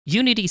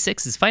Unity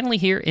 6 is finally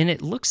here, and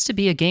it looks to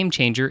be a game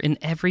changer in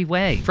every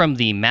way. From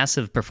the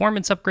massive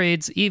performance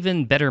upgrades,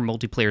 even better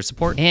multiplayer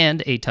support,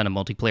 and a ton of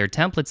multiplayer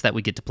templates that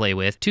we get to play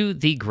with, to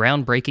the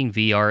groundbreaking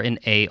VR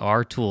and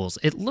AR tools.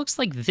 It looks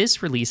like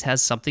this release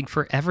has something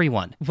for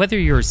everyone. Whether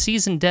you're a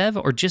seasoned dev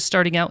or just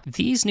starting out,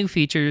 these new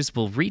features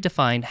will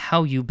redefine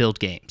how you build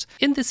games.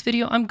 In this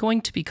video, I'm going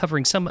to be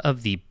covering some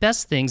of the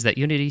best things that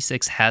Unity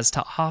 6 has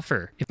to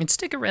offer. And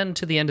stick around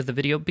to the end of the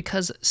video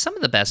because some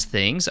of the best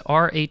things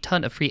are a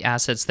ton of free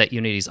assets that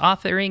Unity's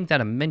offering that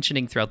I'm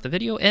mentioning throughout the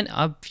video, and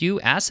a few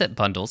asset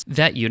bundles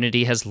that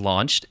Unity has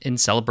launched in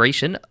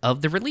celebration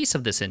of the release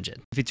of this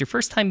engine. If it's your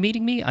first time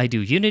meeting me, I do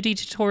Unity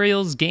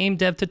tutorials, game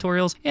dev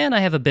tutorials, and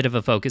I have a bit of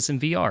a focus in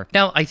VR.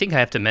 Now, I think I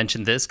have to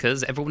mention this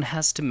because everyone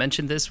has to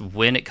mention this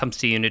when it comes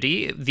to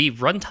Unity. The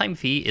runtime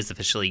fee is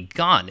officially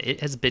gone.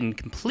 It has been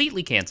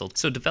completely canceled,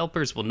 so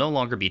developers will no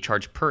longer be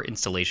charged per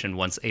installation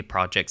once a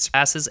project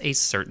passes a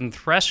certain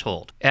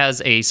threshold.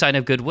 As a sign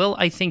of goodwill,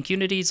 I think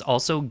Unity's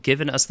also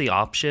given us the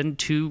option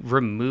to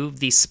remove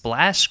the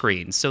splash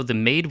screen. So the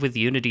Made with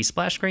Unity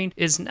splash screen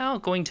is now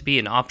going to be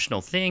an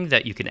optional thing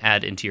that you can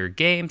add into your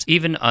games,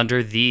 even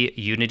under the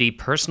Unity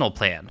personal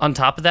plan. On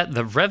top of that,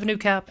 the revenue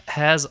cap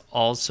has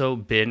also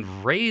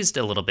been raised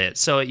a little bit.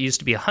 So it used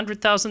to be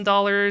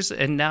 $100,000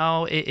 and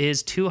now it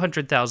is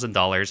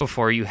 $200,000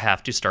 before you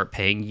have to start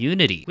paying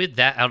Unity. With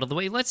that out of the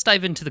way, let's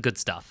dive into the good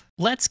stuff.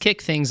 Let's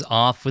kick things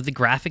off with the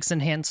graphics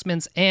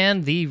enhancements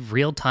and the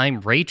real-time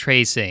ray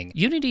tracing.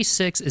 Unity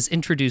 6 is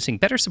introducing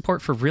better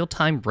support for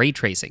real-time ray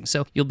tracing,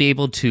 so you'll be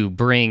able to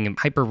bring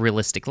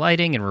hyper-realistic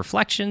lighting and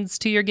reflections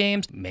to your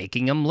games,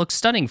 making them look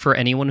stunning for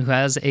anyone who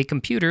has a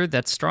computer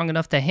that's strong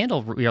enough to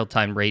handle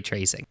real-time ray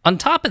tracing. On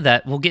top of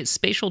that, we'll get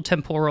spatial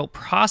temporal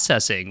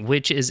processing,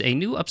 which is a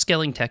new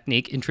upscaling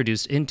technique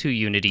introduced into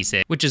Unity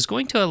 6, which is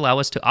going to allow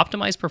us to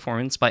optimize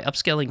performance by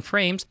upscaling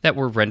frames that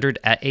were rendered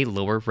at a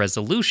lower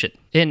resolution.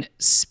 And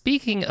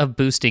speaking of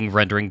boosting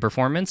rendering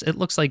performance, it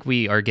looks like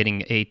we are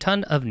getting a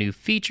ton of new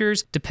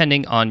features.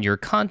 Depending on your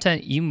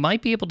content, you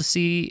might be able to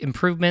see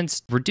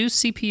improvements,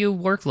 reduce CPU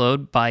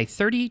workload by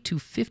 30 to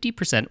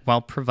 50%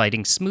 while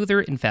providing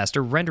smoother and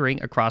faster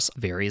rendering across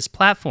various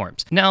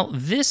platforms. Now,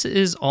 this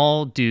is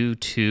all due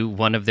to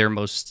one of their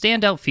most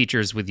standout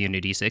features with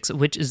Unity 6,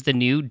 which is the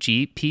new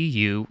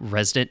GPU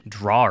resident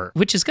drawer,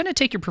 which is going to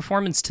take your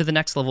performance to the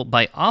next level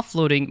by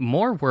offloading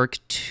more work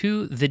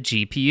to the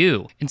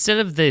GPU. Instead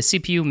of the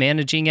CPU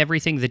managing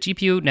everything, the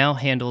GPU now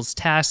handles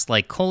tasks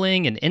like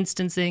culling and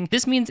instancing.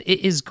 This means it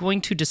is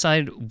going to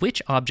decide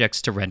which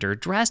objects to render,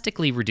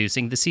 drastically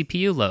reducing the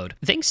CPU load.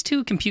 Thanks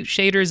to compute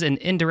shaders and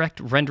indirect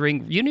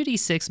rendering, Unity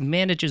 6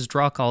 manages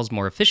draw calls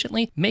more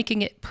efficiently,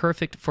 making it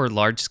perfect for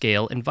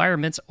large-scale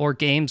environments or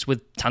games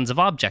with tons of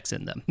objects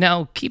in them.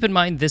 Now, keep in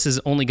mind this is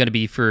only going to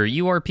be for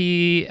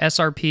URP,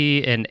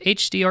 SRP, and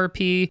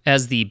HDRP,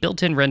 as the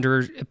built-in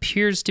renderer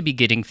appears to be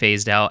getting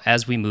phased out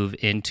as we move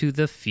into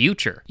the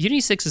future.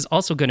 Unity 6 is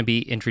also going to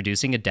be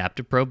introducing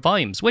adaptive probe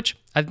volumes, which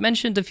I've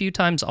mentioned a few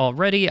times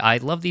already. I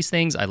love these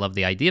things. I love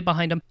the idea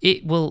behind them.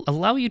 It will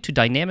allow you to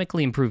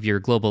dynamically improve your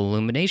global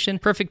illumination,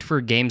 perfect for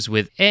games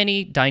with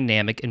any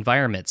dynamic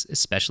environments,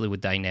 especially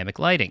with dynamic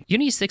lighting.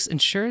 Unity 6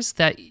 ensures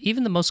that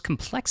even the most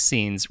complex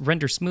scenes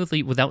render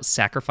smoothly without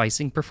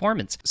sacrificing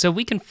performance. So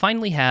we can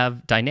finally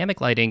have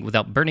dynamic lighting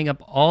without burning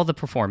up all the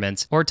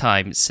performance or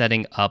time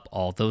setting up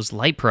all those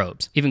light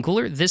probes. Even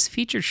cooler, this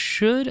feature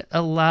should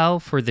allow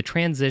for the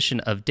transition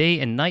of day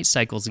and night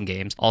cycles in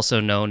games, also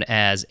known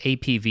as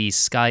APV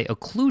sky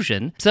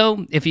occlusion.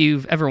 So if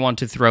you've ever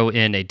wanted to throw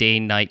in a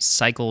day-night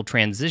cycle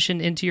transition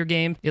into your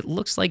game, it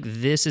looks like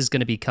this is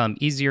going to become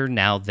easier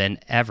now than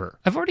ever.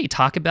 I've already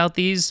talked about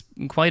these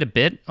quite a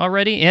bit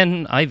already,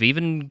 and I've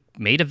even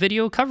made a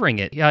video covering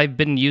it. I've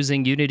been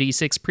using Unity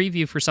 6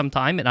 Preview for some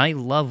time, and I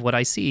love what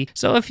I see.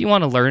 So if you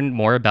want to learn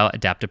more about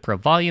adaptive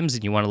probe volumes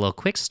and you want a little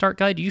quick start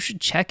guide, you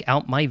should check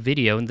out my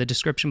video in the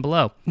description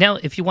below. Now,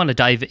 if you want to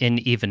dive in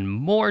even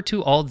more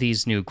to all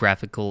these new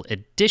graphical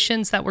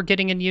additions that we're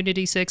getting in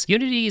Unity 6,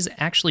 Unity is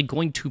actually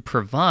going to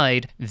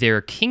provide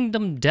their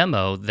Kingdom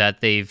demo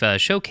that they've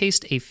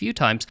showcased a few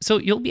times. So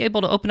you'll be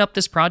able to open up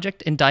this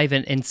project and dive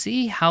in and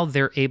see how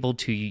they're able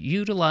to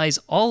utilize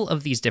all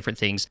of these different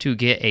things to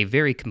get a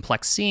very complex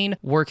scene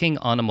working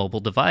on a mobile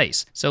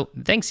device. So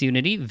thanks,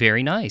 Unity,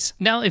 very nice.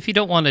 Now, if you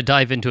don't want to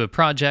dive into a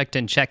project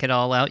and check it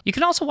all out, you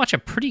can also watch a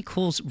pretty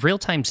cool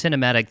real-time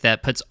cinematic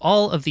that puts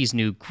all of these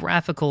new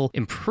graphical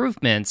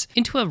improvements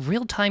into a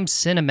real-time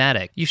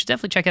cinematic. You should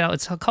definitely check it out.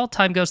 It's called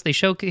Time Ghost. They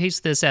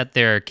showcased this at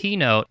their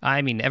keynote.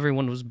 I mean,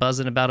 everyone was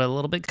buzzing about it a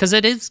little bit because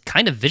it is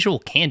kind of visual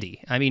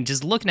candy. I mean,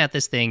 just looking at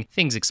this thing,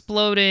 things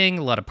exploding,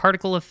 a lot of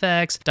particle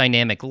effects,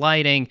 dynamic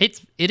lighting.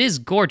 it is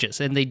gorgeous,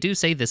 and they do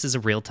say this is a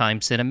real-time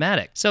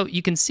cinematic. So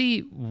you can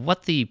see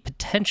what the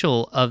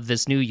potential of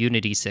this new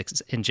Unity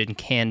 6 engine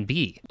can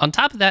be. On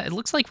top of that, it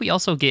looks like we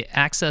also get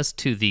access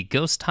to the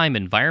Ghost Time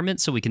environment,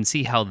 so we can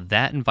see how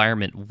that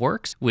environment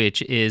works,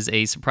 which is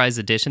a surprise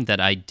addition that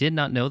I did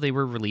not know they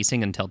were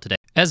releasing until today.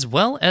 As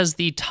well as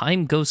the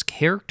Time Ghost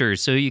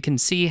characters, so you can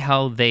see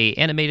how they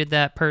animated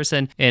that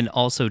person and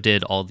also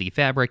did all the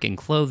fabric and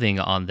clothing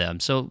on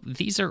them. So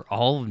these are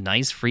all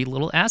nice free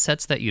little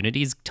assets that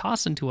Unity's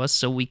tossing to us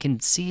so we can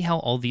see how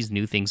all these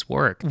new things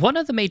work. One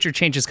of the major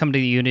changes coming to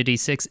the Unity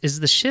 6 is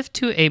the shift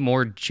to a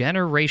more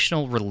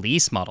generational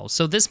release model.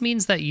 So this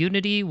means that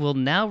Unity will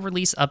now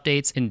release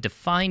updates in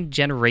defined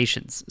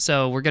generations.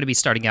 So we're going to be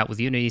starting out with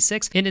Unity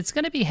 6, and it's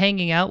going to be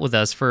hanging out with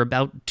us for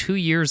about 2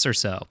 years or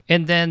so.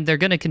 And then they're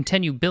going to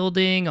continue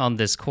building on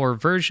this core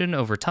version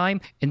over time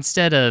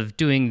instead of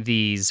doing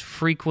these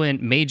frequent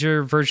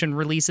major version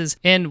releases,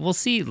 and we'll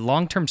see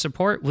long-term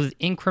support with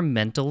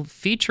incremental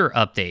feature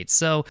updates.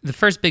 So the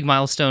first big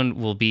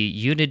milestone will be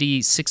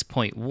Unity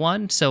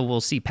 6.1, so we'll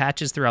see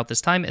patches throughout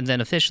this time and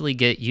then officially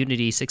get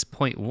Unity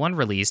 6.1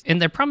 released,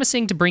 and they're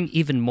promising to bring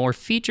even more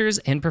features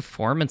and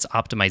performance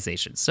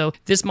optimizations. So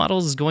this model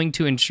is going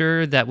to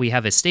ensure that we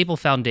have a stable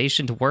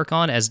foundation to work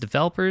on as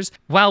developers,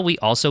 while we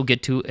also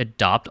get to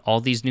adopt all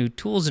these new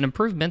tools and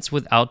improvements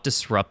without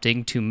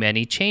disrupting too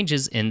many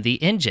changes in the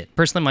engine.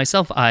 Personally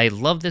myself, I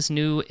love this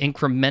new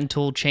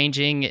incremental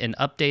changing and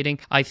updating.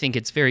 I think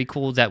it's very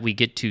cool that we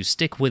get to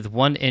stick with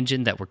one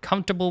engine that we're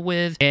comfortable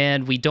with,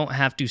 and we don't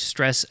have to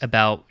stress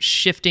about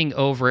shifting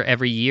over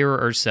every year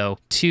or so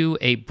to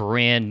a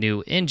brand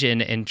new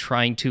engine and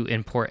trying to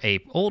import a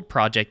old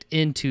project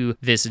into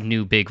this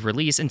new big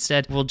release.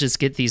 Instead, we'll just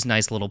get these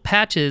nice little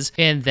patches,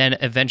 and then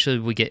eventually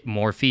we get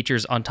more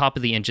features on top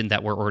of the engine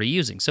that we're already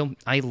using. So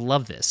I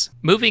love this.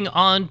 Moving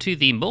on to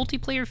the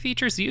multiplayer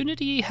features,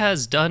 Unity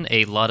has done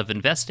a lot of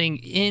investing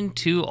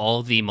into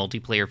all the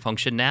multiplayer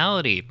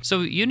functionality.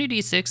 So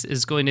Unity 6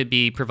 is going to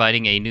be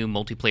providing a new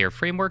multiplayer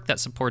framework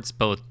that supports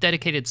both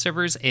dedicated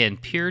servers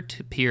and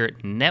peer-to-peer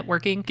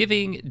networking,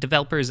 giving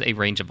developers a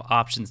range of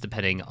options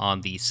depending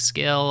on the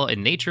scale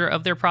and nature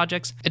of their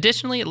projects.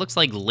 Additionally, it looks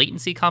like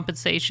latency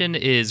compensation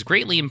is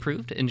greatly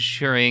improved,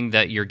 ensuring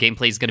that your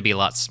gameplay is going to be a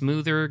lot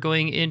smoother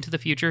going into the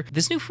future.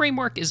 This new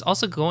framework is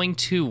also going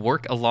to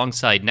work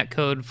alongside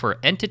netcode for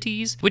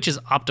entities, which is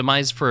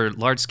optimized for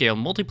large-scale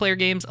multiplayer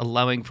games,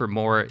 allowing for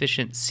more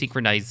efficient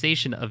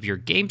synchronization of your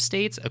game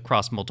states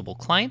across multiple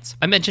clients.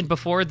 I mentioned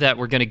before that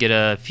we're going to get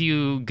a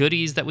few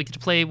goodies that we get to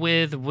play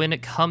with when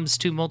it comes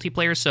to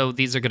multiplayer, so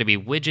these are going to be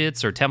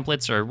widgets or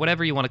templates or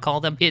whatever you want to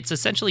call them. It's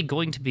essentially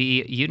going to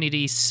be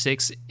Unity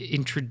 6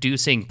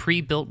 introducing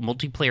pre-built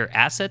multiplayer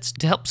assets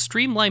to help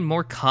streamline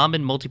more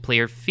common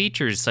multiplayer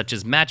features such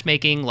as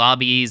matchmaking,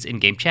 lobbies,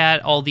 in-game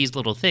chat, all these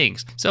little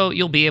things. So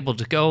you'll be able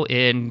to go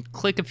in,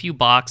 click a few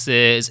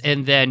boxes,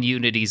 and then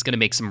Unity's going to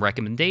make some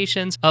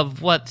recommendations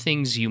of what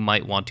things you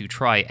might want to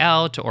try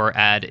out or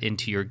add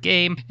into your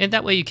game, and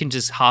that way you can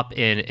just hop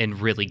in and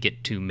really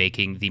get to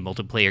making the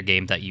multiplayer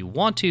game that you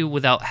want to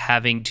without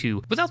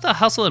the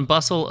hustle and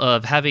bustle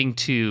of having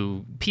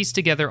to piece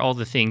together all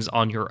the things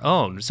on your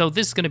own. So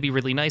this is going to be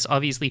really nice.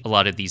 Obviously, a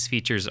lot of these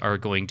features are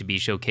going to be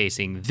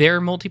showcasing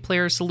their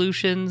multiplayer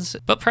solutions,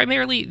 but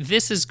primarily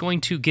this is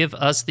going to give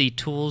us the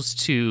tools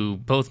to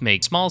both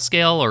make small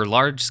scale or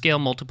large scale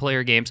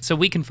multiplayer games so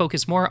we can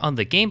focus more on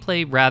the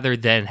gameplay rather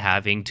than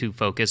having to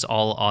focus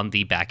all on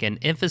the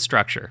backend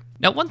infrastructure.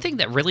 Now, one thing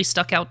that really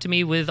stuck out to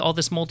me with all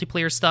this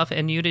multiplayer stuff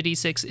and Unity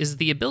 6 is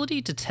the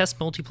ability to test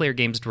multiplayer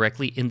games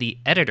directly in the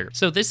editor.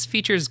 So this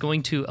feature is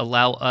going to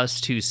allow us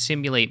to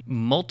simulate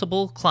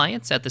multiple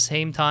clients at the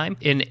same time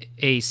in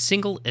a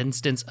single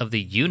instance of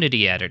the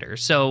Unity editor.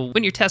 So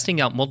when you're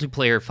testing out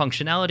multiplayer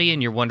functionality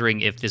and you're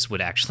wondering if this would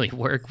actually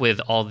work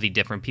with all the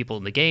different people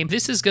in the game,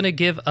 this is going to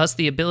give us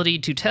the ability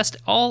to test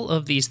all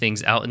of these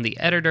things out in the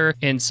editor,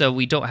 and so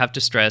we don't have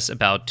to stress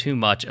about too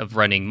much of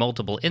running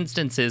multiple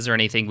instances or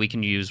anything. We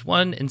can use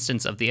one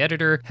instance of the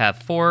editor, have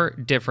 4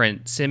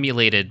 different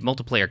simulated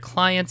multiplayer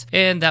clients,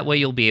 and that way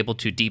you'll be able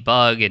to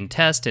debug and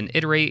test and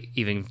iterate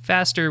even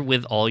faster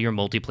with all your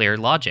multiplayer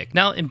logic.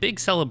 Now, in big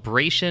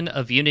celebration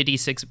of Unity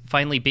 6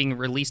 finally being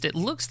released, it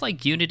looks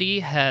like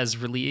Unity has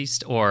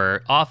released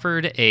or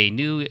offered a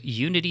new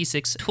Unity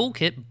 6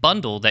 toolkit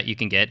bundle that you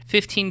can get.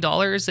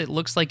 $15. It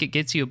looks like it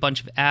gets you a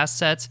bunch of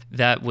assets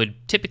that would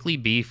typically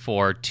be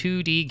for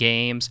 2D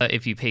games.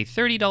 If you pay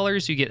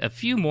 $30, you get a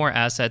few more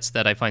assets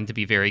that I find to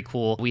be very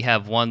cool. We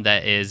have one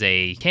that is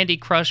a Candy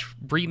Crush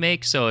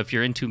remake, so if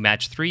you're into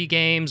match 3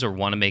 games or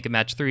want to make a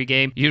match 3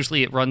 game,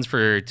 usually it runs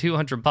for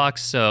 $200,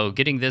 so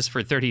getting this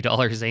for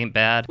 $30 ain't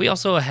bad. We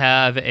also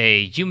have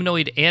a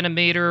humanoid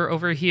animator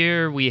over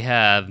here. We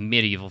have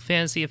medieval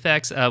fantasy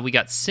effects. We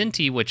got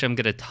Cinti, which I'm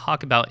going to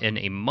talk about in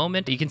a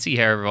moment. You can see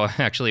here I've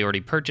actually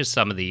already purchased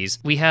some of these.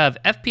 We have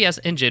FPS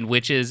Engine,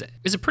 which is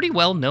a pretty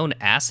well-known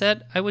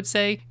asset, I would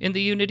say, in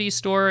the Unity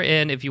store,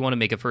 and if you want to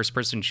make a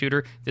first-person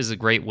shooter, this is a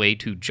great way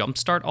to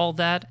jumpstart all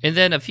that. that. And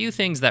then a few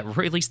things that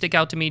really stick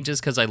out to me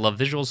just because I love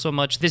visuals so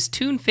much. This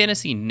Toon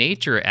Fantasy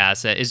Nature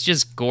asset is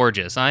just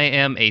gorgeous. I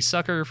am a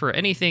sucker for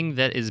anything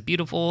that is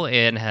beautiful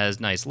and has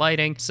nice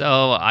lighting.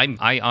 So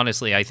I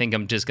honestly, I think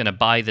I'm just gonna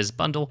buy this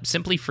bundle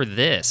simply for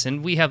this.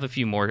 And we have a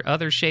few more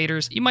other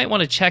shaders. You might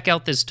want to check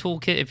out this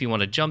toolkit if you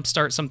want to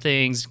jumpstart some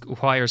things,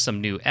 acquire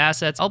some new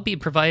assets. I'll be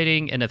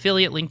providing an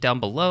affiliate link down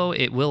below.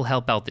 It will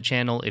help out the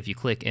channel if you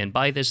click and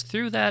buy this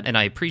through that, and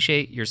I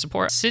appreciate your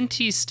support.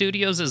 Synty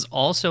Studios is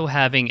also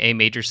having a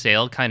major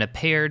sale kind of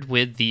paired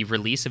with the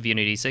release of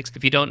Unity 6.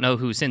 If you don't know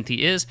who Synty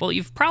is, well,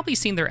 you've probably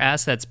seen their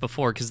assets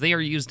before because they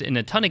are used in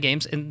a ton of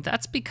games, and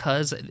that's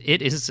because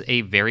it is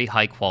a very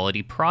high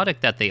quality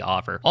product that they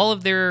offer. All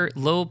of their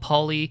low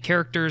poly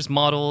characters,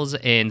 models,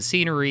 and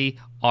scenery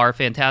are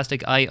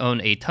fantastic. I own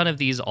a ton of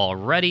these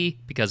already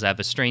because I have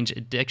a strange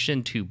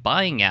addiction to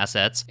buying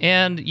assets,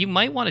 and you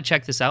might want to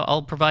check this out.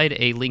 I'll provide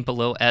a link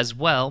below as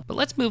well. But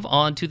let's move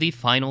on to the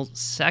final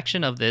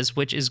section of this,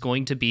 which is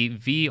going to be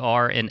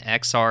VR and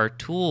XR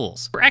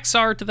tools. For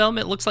XR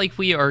development, it looks like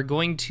we are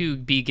going to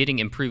be getting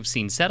improved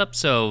scene setup,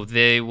 so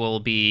they will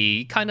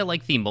be kind of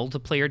like the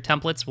multiplayer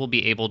templates. We'll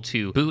be able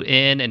to boot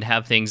in and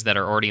have things that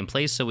are already in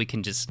place so we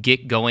can just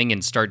get going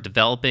and start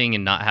developing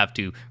and not have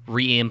to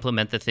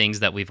re-implement the things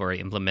that we've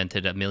already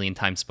implemented a million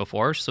times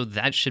before, so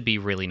that should be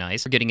really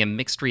nice. We're getting a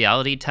mixed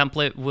reality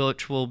template,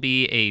 which will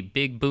be a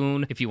big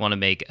boon if you want to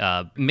make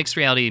mixed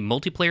reality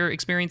multiplayer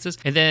experiences.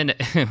 And then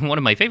one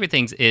of my favorite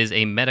things is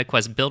a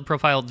MetaQuest build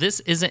profile. This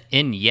isn't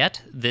in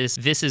yet.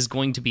 This is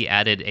going to be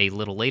added a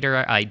little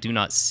later. I do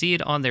not see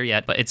it on there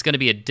yet, but it's going to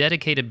be a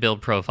dedicated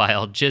build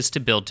profile just to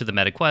build to the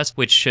MetaQuest,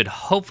 which should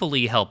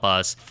hopefully help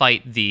us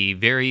fight the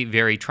very,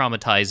 very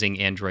traumatizing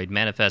Android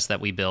manifest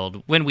that we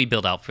build when we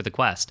build out for the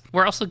Quest.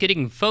 We're also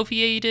getting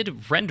foveated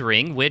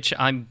rendering, which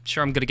I'm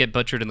sure I'm going to get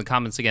butchered in the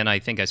comments again. I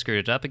think I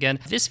screwed it up again.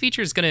 This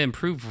feature is going to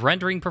improve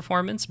rendering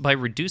performance by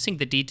reducing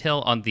the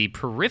detail on the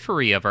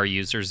periphery of our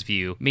user's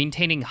view,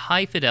 maintaining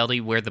high fidelity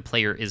where the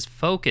player is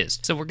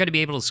focused. So we're going to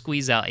be able to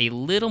squeeze out a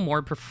little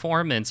more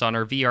performance on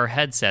our VR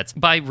headsets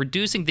by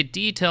reducing the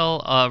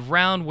detail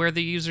around where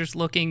the user's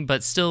looking,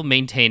 but still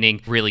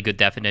maintaining really good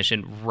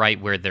definition right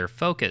where they're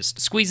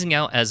focused, squeezing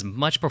out as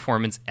much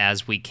performance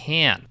as we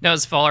can. Now,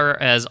 as far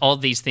as all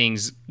these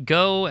things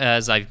go,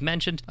 as I've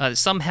mentioned,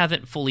 some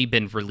haven't fully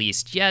been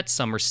released yet.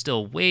 Some are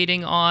still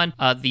waiting on.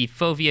 The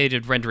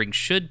foveated rendering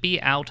should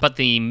be out, but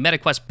the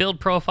MetaQuest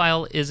build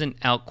profile isn't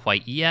out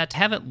quite yet.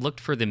 Haven't looked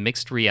for the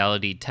mixed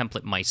reality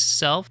template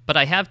myself, but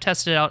I have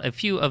tested out a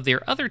few of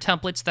their other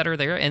templates that are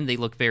there, and they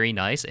look very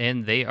nice,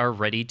 and they are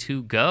ready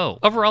to go.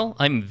 Overall,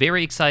 I'm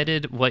very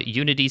excited what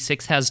Unity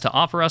 6 has to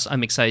offer us.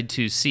 I'm excited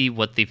to see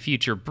what the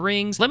future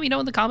brings. Let me know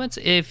in the comments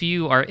if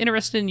you are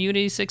interested in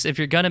Unity 6, if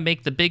you're gonna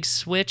make the big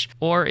switch,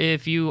 or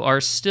if you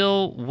are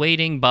still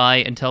waiting by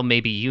until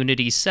maybe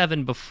Unity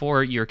 7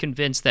 before you're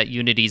convinced that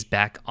Unity's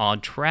back on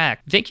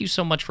track. Thank you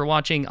so much for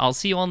watching. I'll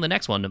see you on the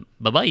next one.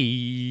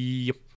 Bye-bye.